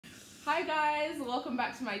Hi guys, welcome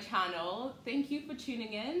back to my channel. Thank you for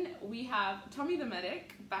tuning in. We have Tomi the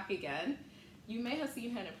medic back again. You may have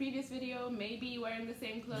seen her in a previous video, maybe wearing the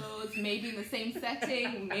same clothes, maybe in the same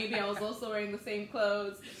setting, maybe I was also wearing the same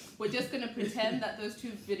clothes. We're just going to pretend that those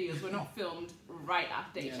two videos were not filmed right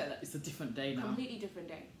after each other. It's a different day now. Completely different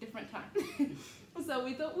day, different time. So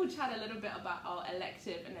we thought we'd chat a little bit about our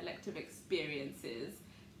elective and elective experiences.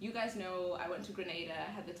 You guys know I went to Grenada,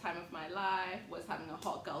 had the time of my life, was having a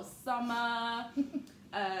hot girl summer.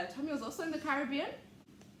 Tomi was also in the Caribbean.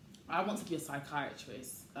 I want to be a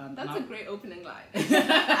psychiatrist. That's a great opening line.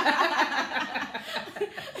 I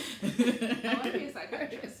want to be a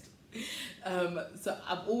psychiatrist. So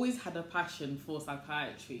I've always had a passion for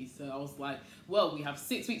psychiatry. So I was like, well, we have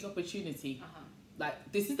 6 weeks opportunity.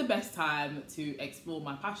 Like, this is the best time to explore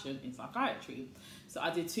my passion in psychiatry. So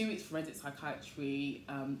I did 2 weeks forensic psychiatry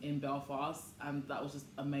in Belfast, and that was just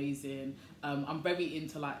amazing. I'm very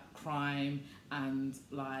into like crime and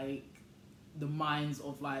like the minds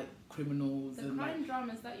of like criminals The and crime like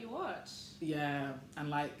dramas that you watch. Yeah, and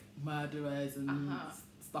like murderers and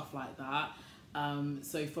stuff like that.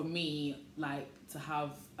 So for me, like to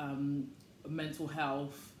have mental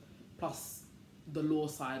health plus the law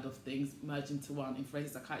side of things merged into one in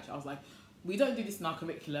forensic psychiatry, I was like, we don't do this in our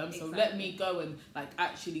curriculum, so let me go and like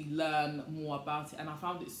actually learn more about it. And I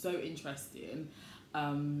found it so interesting,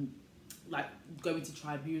 like going to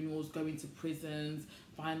tribunals, going to prisons,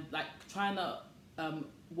 trying to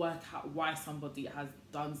work out why somebody has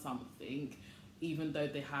done something even though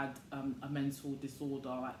they had a mental disorder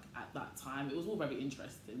like at that time. It was all very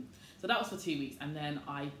interesting. So that was for 2 weeks, and then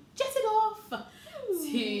I jetted off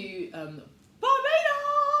to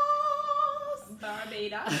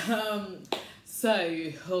Barbados. So,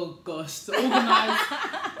 oh gosh, to organise,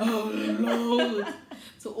 oh Lord,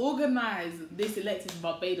 to organise this elective in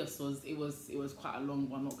Barbados was quite a long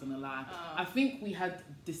one, not gonna lie. I think we had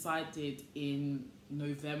decided in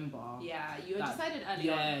November. Yeah, you had decided early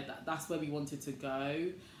on. Yeah, that's where we wanted to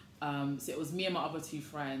go. So it was me and my other 2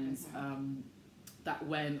 friends that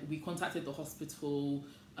when we contacted the hospital,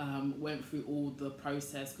 went through all the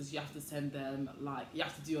process, because you have to send them, like, you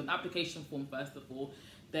have to do an application form first of all,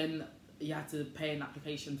 then you had to pay an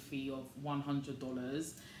application fee of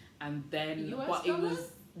 $100, and then it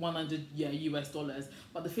was 100 US dollars.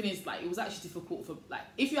 But the thing is, like, it was actually difficult for, like,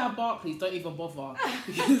 if you have Barclays, don't even bother.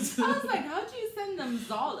 Because I was like, how do you send them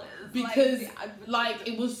dollars? Because like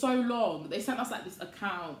it was so long. They sent us like this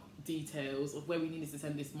account details of where we needed to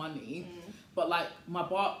send this money, but like my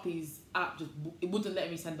Barclays app it wouldn't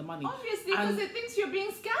let me send the money. Obviously, because it thinks you're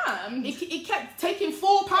being scammed. It kept taking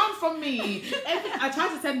 £4 from me. I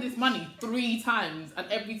tried to send this money 3 times, and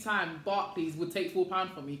every time Barclays would take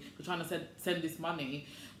 £4 from me for trying to send this money.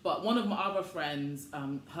 But one of my other friends,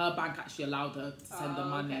 her bank actually allowed her to send the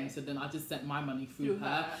money, so then I just sent my money through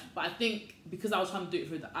her. But I think because I was trying to do it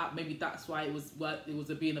through the app, maybe that's why it was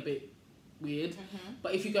being a bit weird.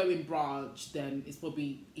 But if you go in branch, then it's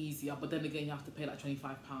probably easier. But then again, you have to pay like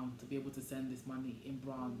 £25 to be able to send this money in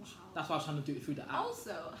branch. That's why I was trying to do it through the app.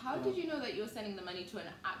 Also, how did you know that you were sending the money to an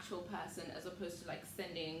actual person as opposed to like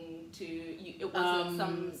sending to it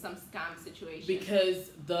wasn't some scam situation? Because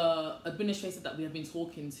the administrator that we have been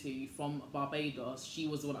talking to from Barbados, she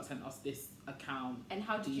was the one that sent us this account. And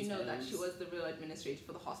how did you know that she was the real administrator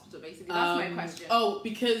for the hospital? Basically, that's my question. Oh,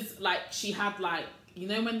 because like she had like, you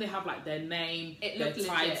know, when they have like their name, their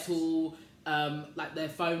title, like their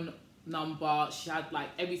phone number. She had like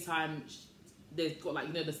every time they've got like,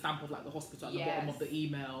 you know, the stamp of like the hospital at the bottom of the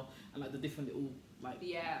email, and like the different little like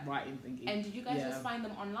writing thingy. And did you guys just find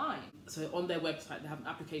them online? So on their website they have an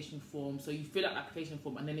application form, so you fill out the application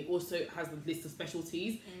form, and then it also has a list of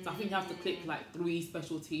specialties. So I think you have to click like 3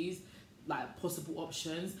 specialties, like possible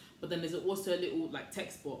options, but then there's also a little like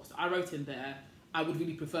text box. I wrote in there I would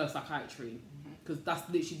really prefer psychiatry, because that's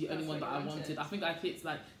literally the only one that I wanted. I think I clicked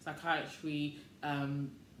like psychiatry,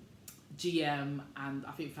 GM, and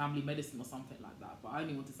I think family medicine or something like that, but I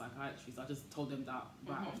only wanted psychiatry, so I just told them that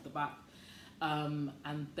right off the bat.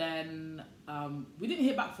 And then we didn't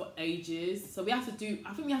hear back for ages, so I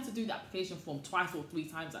think we had to do the application form 2 or 3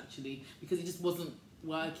 times actually, because it just wasn't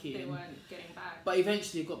working. They weren't getting back. But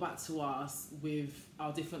eventually it got back to us with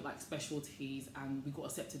our different like specialties, and we got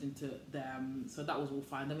accepted into them, so that was all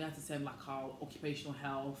fine. Then we had to send like our occupational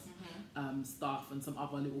health stuff and some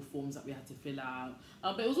other little forms that we had to fill out,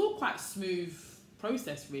 but it was all quite smooth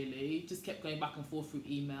process really. Just kept going back and forth through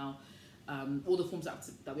email. All the forms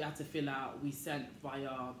that we had to fill out we sent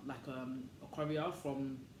via like a courier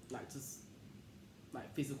from like just like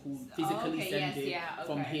physically send it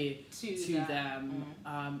from here to them.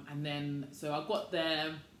 And then so I got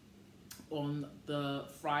there on the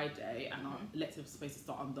Friday, and our elective was supposed to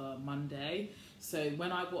start on the Monday. So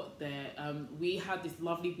when I got there, we had this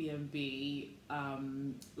lovely B&B.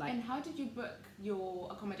 And how did you book your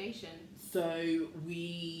accommodation? So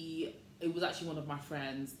it was actually one of my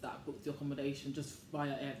friends that booked the accommodation just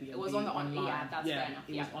via Airbnb. It was online. Yeah, that's fair enough.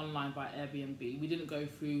 It was online via Airbnb. We didn't go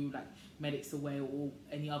through like Medics Away or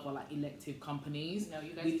any other like elective companies. No,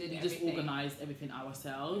 you guys we did just everything. organised everything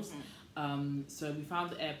ourselves. So we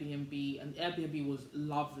found the Airbnb, and the Airbnb was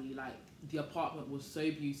lovely. Like the apartment was so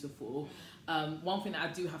beautiful. One thing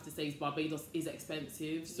that I do have to say is Barbados is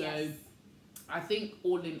expensive. So I think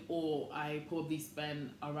all in all, I probably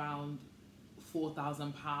spent around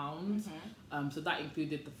 £4,000. So that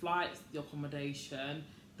included the flights, the accommodation,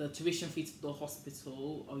 the tuition fee to the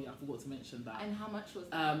hospital. Oh yeah, I forgot to mention that. And how much was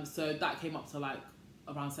that? So that came up to like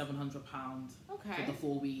around £700 for the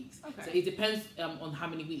 4 weeks. Okay. So it depends on how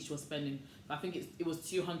many weeks you're spending. I think it was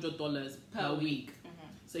 $200 per week.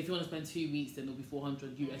 So if you want to spend 2 weeks, then it'll be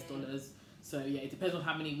 $400 US. So yeah, it depends on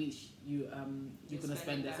how many weeks you're gonna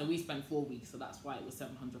spend there. So we spent 4 weeks, so that's why it was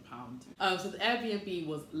 £700. So the Airbnb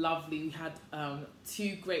was lovely. We had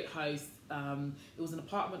 2 great hosts. It was an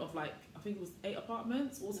apartment of like, I think it was 8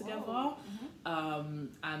 apartments altogether. And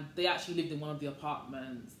they actually lived in one of the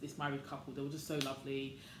apartments, this married couple. They were just so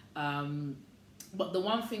lovely. But the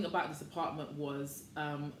one thing about this apartment was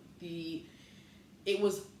it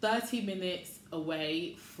was 30 minutes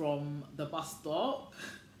away from the bus stop.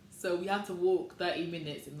 So we had to walk 30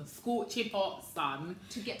 minutes in the scorching hot sun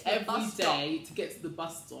to get to the bus stop. Every day to get to the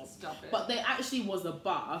bus stop. But there actually was a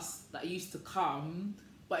bus that used to come,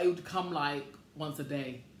 but it would come like once a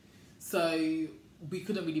day. So we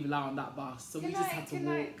couldn't really rely on that bus. So we just had to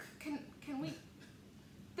walk. Can we?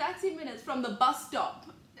 30 minutes from the bus stop.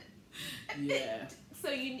 Yeah.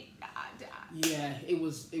 So you. Yeah, it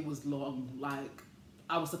was long. Like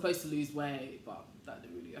I was supposed to lose weight, but that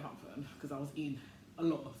didn't really happen because I was eating a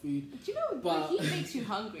lot of food. Do you know, the heat makes you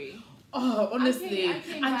hungry. Oh, honestly. I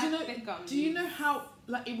came back do you know how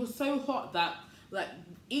like it was so hot that like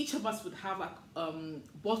each of us would have like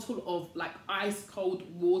bottle of like ice cold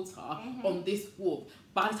water on this walk.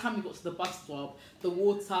 By the time we got to the bus stop, the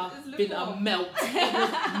water been a melt. It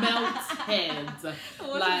was melted.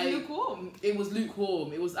 Lukewarm. It was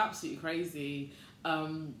lukewarm. It was absolutely crazy.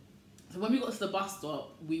 So when we got to the bus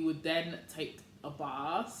stop, we would then take a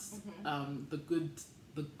bus, the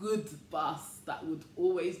good bus that would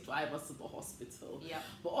always drive us to the hospital. Yeah.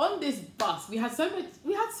 But on this bus, we had so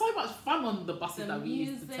much fun on the buses that we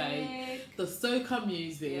used to take. The soca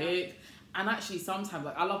music. And actually sometimes,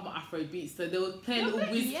 like, I love my Afro beats, so they would play a little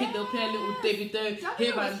Wizkid, they'll play a little Davido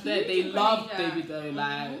here and there. They love Davido,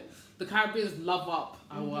 like the Caribbeans love up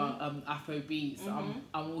our Afro beats. I'm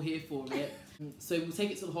all here for it. So we'll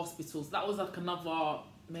take it to the hospital. So that was like another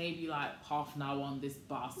maybe like half an hour on this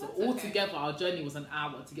bus. So altogether our journey was an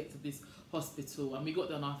hour to get to this hospital, and we got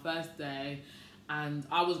there on our first day, and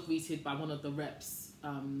I was greeted by one of the reps.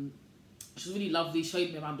 She was really lovely,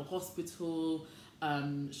 showed me around the hospital,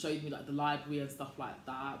 showed me like the library and stuff like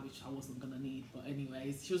that, which I wasn't gonna need, but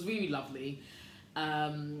anyways, she was really lovely.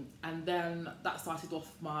 And then that started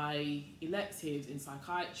off my electives in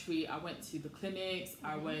psychiatry. I went to the clinics,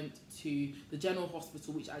 I went to the general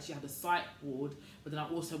hospital, which actually had a psych ward, but then I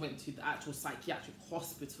also went to the actual psychiatric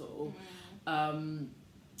hospital. And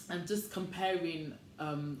just comparing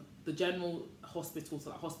the general hospitals to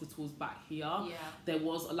like hospitals back here, there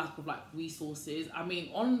was a lack of like resources. I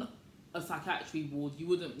mean, on a psychiatry ward, you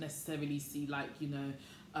wouldn't necessarily see like, you know,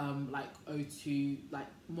 like O2, like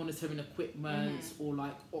monitoring equipment or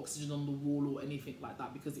like oxygen on the wall or anything like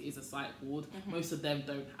that, because it is a psych ward. Most of them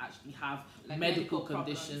don't actually have like medical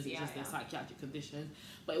conditions, it's just their psychiatric conditions.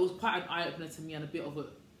 But it was quite an eye-opener to me and a bit of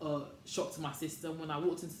a shock to my system when I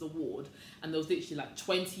walked into the ward and there was literally like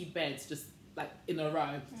 20 beds just like in a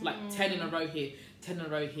row, so like 10 in a row here, 10 in a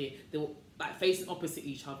row here. They were like facing opposite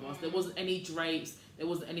each other. So there wasn't any drapes, there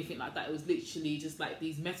wasn't anything like that. It was literally just like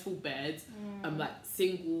these metal beds, like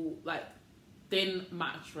single, like thin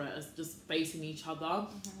mattress just facing each other.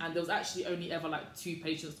 And there was actually only ever like 2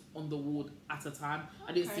 patients on the ward at a time.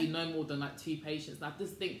 I didn't see no more than like 2 patients. And I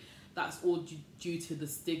just think that's all due to the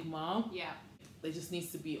stigma. Yeah. There just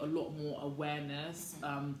needs to be a lot more awareness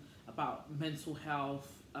about mental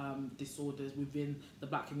health disorders within the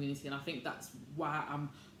Black community, and I think that's why I'm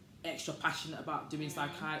extra passionate about doing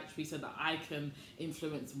psychiatry, so that I can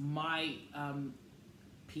influence my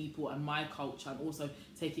people and my culture, and also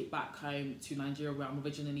take it back home to Nigeria, where I'm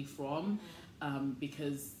originally from,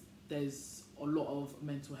 because there's a lot of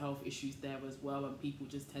mental health issues there as well, and people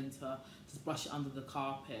just tend to just brush it under the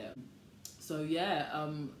carpet. So yeah,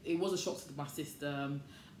 it was a shock to my system.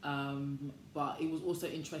 But it was also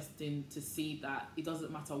interesting to see that it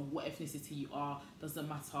doesn't matter what ethnicity you are, doesn't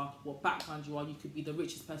matter what background you are, you could be the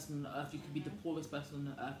richest person on earth, you could be the poorest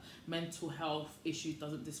person on earth. Mental health issues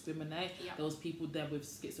doesn't discriminate. There was people there with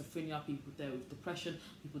schizophrenia, people there with depression,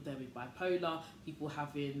 people there with bipolar, people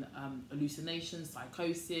having hallucinations,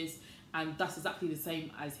 psychosis, and that's exactly the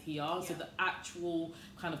same as here. So the actual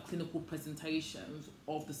kind of clinical presentations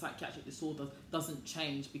of the psychiatric disorder doesn't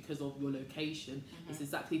change because of your location. It's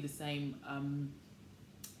exactly the same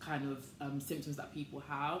kind of symptoms that people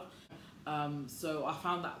have. So I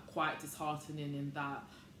found that quite disheartening, in that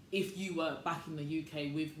if you were back in the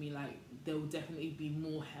UK with me, like, there will definitely be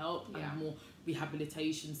more help and more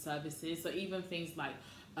rehabilitation services. So even things like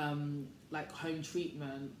home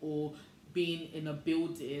treatment, or being in a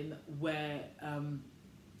building where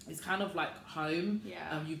it's kind of like home.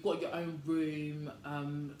 You've got your own room,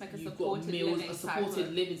 like you've got meals, a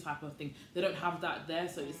supported living type of thing. They don't have that there,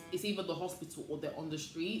 so it's either the hospital or they're on the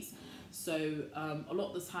streets. So a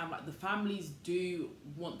lot of the time, like, the families do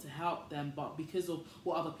want to help them, but because of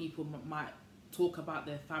what other people might talk about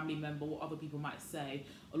their family member, what other people might say,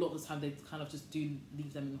 a lot of the time they kind of just do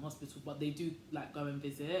leave them in the hospital, but they do, like, go and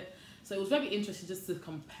visit. So it was very interesting just to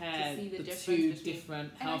compare the two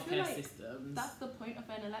different healthcare systems. That's the point of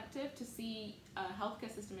an elective, to see a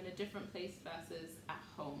healthcare system in a different place versus at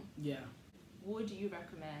home. Would you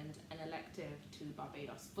recommend an elective to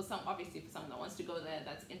Barbados? For some, obviously, for someone that wants to go there,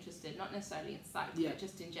 that's interested, not necessarily in psych, but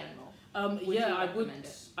just in general.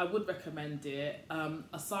 I would recommend it.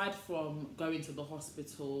 Aside from going to the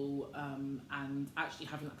hospital and actually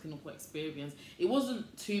having that clinical experience, it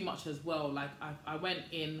wasn't too much as well. Like, I went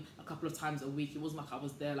in a couple of times a week. It wasn't like I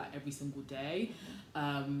was there like every single day.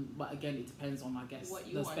 But again, it depends on, I guess,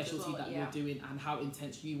 the specialty that you're doing and how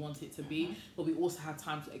intense you want it to be. But we also had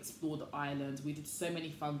time to explore the island. We did so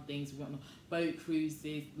many fun things. We went on boat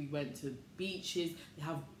cruises, we went to beaches. They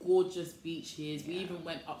have gorgeous beaches. We even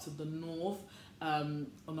went up to the north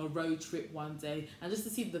on a road trip one day, and just to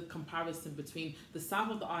see the comparison between the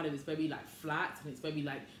south of the island is very, like, flat, and it's very,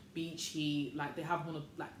 like, beachy. Like, they have one of,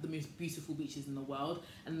 like, the most beautiful beaches in the world,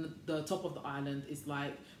 and the top of the island is,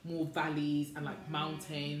 like, more valleys and, like,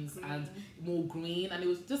 mountains and more green, and it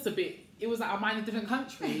was just a bit, it was like I'm in a different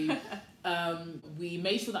country. We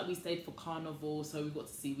made sure that we stayed for carnival, so we got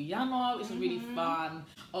to see Rihanna, which was really fun.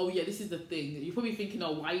 Oh yeah, this is the thing. You're probably thinking,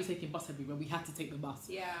 oh, why are you taking bus everywhere? We had to take the bus.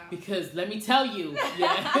 Because let me tell you,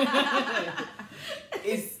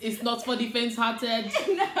 it's not for the faint-hearted.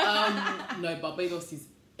 No, Barbados is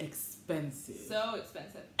expensive. So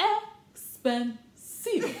expensive.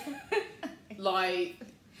 Expensive. Like,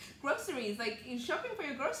 groceries, like, you're shopping for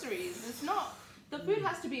your groceries. It's not. The food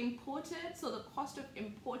has to be imported, so the cost of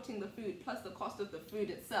importing the food plus the cost of the food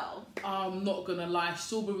itself. I'm not gonna lie,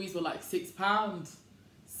 strawberries were like £6.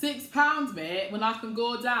 £6, mate, when I can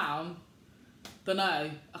go down,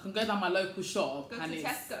 dunno, I can go down my local shop and it's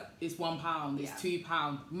 £1, it's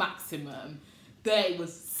 £2 maximum. There it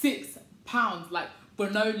was £6, like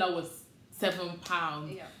granola was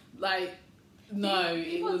 £7. Like, no,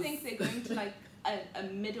 people think they're going to, like, a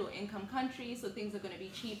middle income country, so things are going to be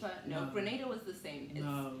cheaper. No, Grenada was the same.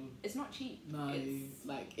 It's not cheap.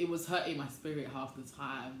 Like, it was hurting my spirit half the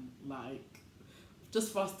time. Like,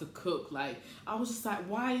 just for us to cook, like, I was just like,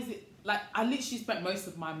 why is it, like, I literally spent most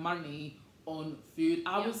of my money on food.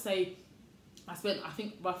 I would say I spent, I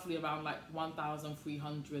think, roughly around like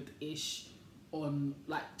 1,300-ish on,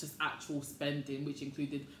 like, just actual spending, which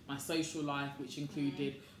included my social life, which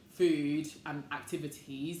included food and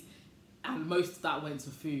activities. And most of that went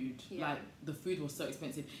to food. Like, the food was so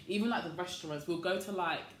expensive. Even, like, the restaurants, we'll go to,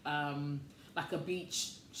 like a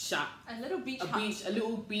beach shack. A little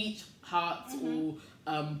beach hut or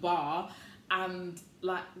bar. And,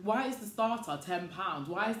 like, why is the starter £10?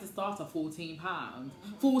 Why is the starter £14?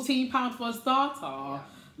 £14 for a starter?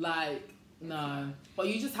 Like, no. But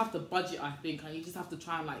you just have to budget, I think. And you just have to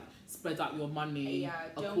try and, like, spread out your money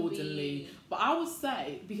accordingly. But I would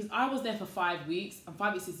say, because I was there for 5 weeks, and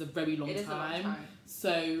 5 weeks is a very long time.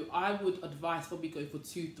 So I would advise probably go for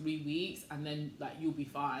 2-3 weeks, and then, like, you'll be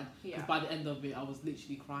fine. Because by the end of it, I was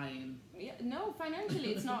literally crying. No,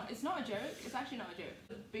 financially, it's not a joke. It's actually not a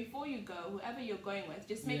joke. Before you go, whoever you're going with,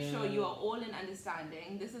 just make sure you are all in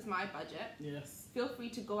understanding. This is my budget. Feel free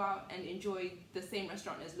to go out and enjoy the same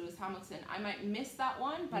restaurant as Lewis Hamilton. I might miss that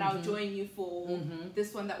one, but I'll join you for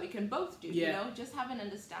this one that we can both do. You know, just have an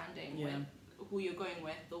understanding with who you're going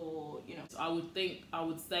with, or, you know. So I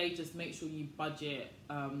would say just make sure you budget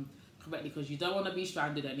correctly, because you don't want to be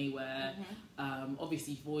stranded anywhere.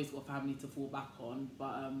 Obviously, you've always got family to fall back on,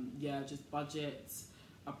 but yeah, just budget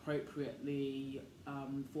appropriately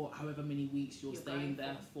for however many weeks you're staying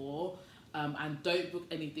there for. And don't book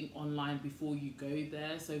anything online before you go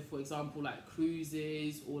there. So for example, like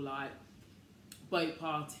cruises or like boat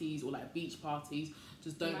parties or like beach parties,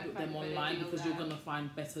 just don't book them online because you're gonna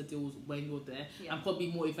find better deals when you're there, and probably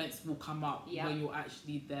more events will come up when you're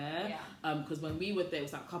actually there. Because when we were there, it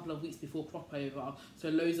was like a couple of weeks before crop over, so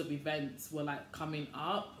loads of events were like coming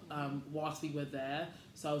up whilst we were there.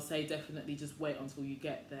 So I would say definitely just wait until you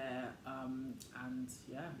get there, and and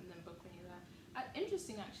then book when you're there.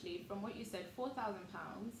 Interesting, actually, from what you said, £4,000,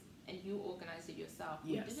 and you organised it yourself.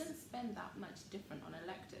 We didn't spend that much different on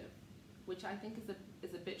Elective, which I think is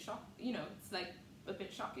a bit it's like a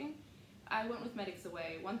bit shocking. I went with Medics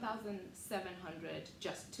Away, 1,700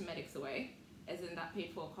 just to Medics Away, as in that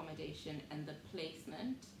paid for accommodation and the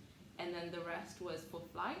placement, and then the rest was for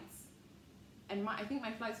flights. And I think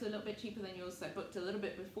my flights were a little bit cheaper than yours, so I booked a little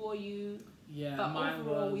bit before you. Yeah, but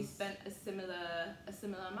overall we spent a similar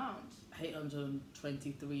amount.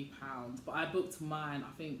 £823, but I booked mine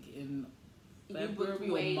I think in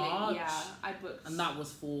February or March. I booked, and that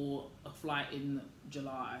was for a flight in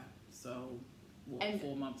July, so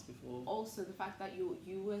 4 months before. Also the fact that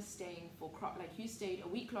you were staying for crop, like you stayed a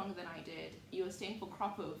week longer than I did. You were staying for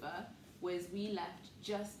crop over, whereas we left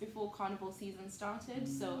just before carnival season started.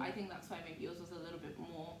 So I think that's why maybe yours was a little bit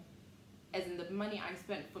more, as in the money I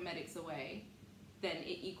spent for Medics Away, then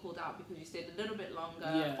it equaled out because you stayed a little bit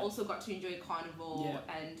longer, also got to enjoy carnival,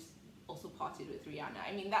 and also partied with Rihanna.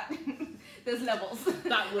 I mean, that there's levels.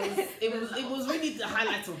 It was really the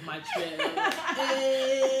highlight of my trip.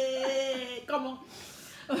 Come on.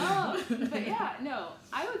 But yeah, no,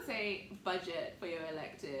 I would say budget for your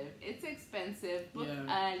elective. It's expensive. Book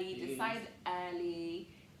early, decide early.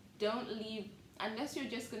 Don't leave unless you're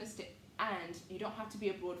just gonna stay, and you don't have to be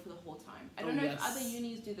abroad for the whole time. I don't know if other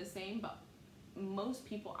unis do the same, but most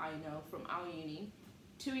people I know from our uni,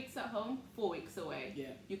 2 weeks at home, 4 weeks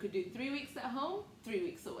away. You could do 3 weeks at home, 3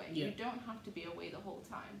 weeks away. You don't have to be away the whole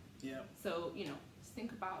time. So, just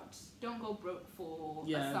think about, don't go broke for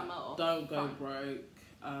a summer or don't go broke.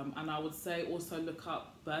 And I would say also look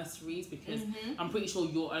up bursaries, because I'm pretty sure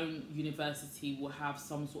your own university will have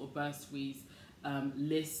some sort of bursaries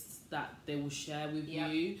lists that they will share with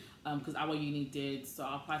you. Because our uni did, so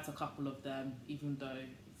I applied to a couple of them, even though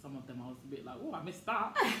some of them I was a bit like, oh, I missed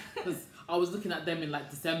that, because I was looking at them in like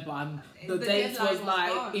December and the date was like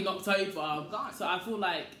gone. In October. So I feel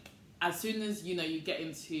like as soon as you get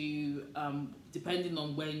into depending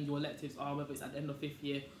on when your electives are, whether it's at the end of 5th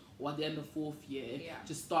year or at the end of 4th year,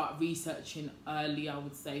 just start researching early. I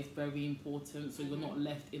would say it's very important, so you're not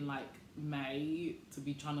left in like May to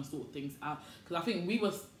be trying to sort things out, because I think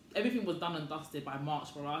everything was done and dusted by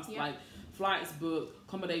March for us. Like flights booked,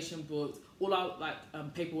 accommodation booked, all our like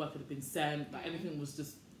paperwork had been sent. Like everything was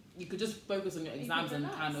just, you could just focus on your exams and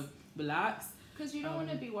kind of relax. Because you don't want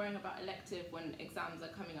to be worrying about elective when exams are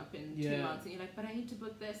coming up in 2 months, and you're like, but I need to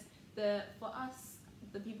book this. For us,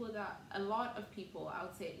 the people that, a lot of people, I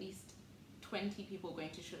would say at least 20 people going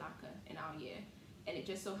to Sri Lanka in our year. And it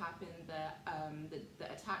just so happened that the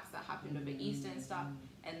attacks that happened over Easter and stuff,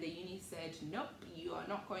 and the uni said, nope, you are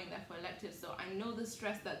not going there for electives. So I know the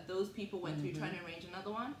stress that those people went through trying to arrange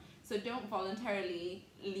another one. So don't voluntarily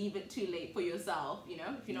leave it too late for yourself,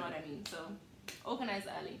 if you know what I mean. So organize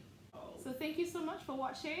early. So thank you so much for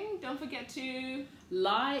watching. Don't forget to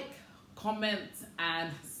like, comment,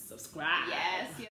 and subscribe. Yes.